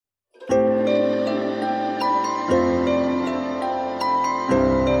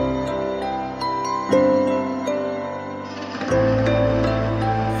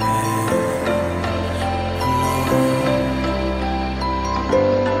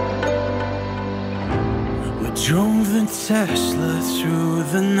Drove the Tesla through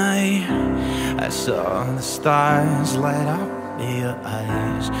the night. I saw the stars light up your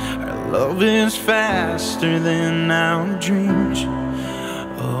eyes. Our love is faster than our dreams.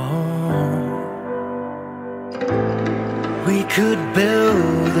 Oh, we could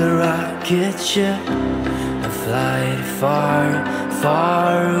build a rocket ship and fly far,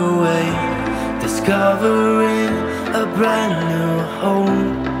 far away, discovering a brand new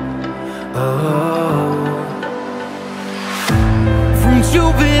home. Oh, from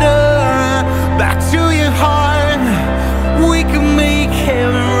Jupiter back to your heart, we can make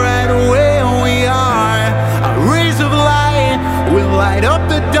heaven right where we are. Our rays of light will light up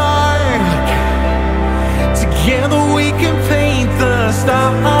the dark. Together we can paint the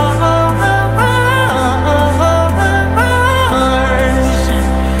stars.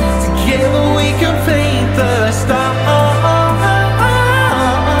 Together we can paint the stars.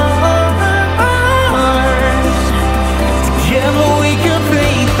 Together we can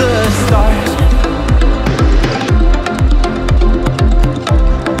paint the stars.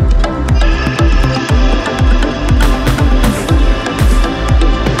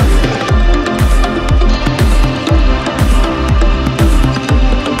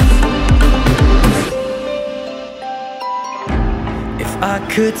 If I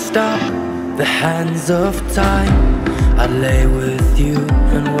could stop the hands of time, I'd lay with you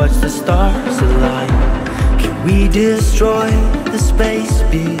and watch the stars align. Can we destroy the space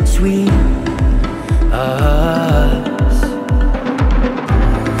between us?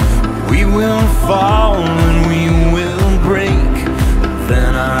 We will fall and we will break, but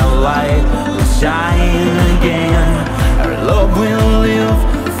then our light will shine again. Our love will live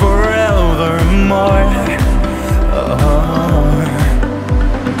forevermore.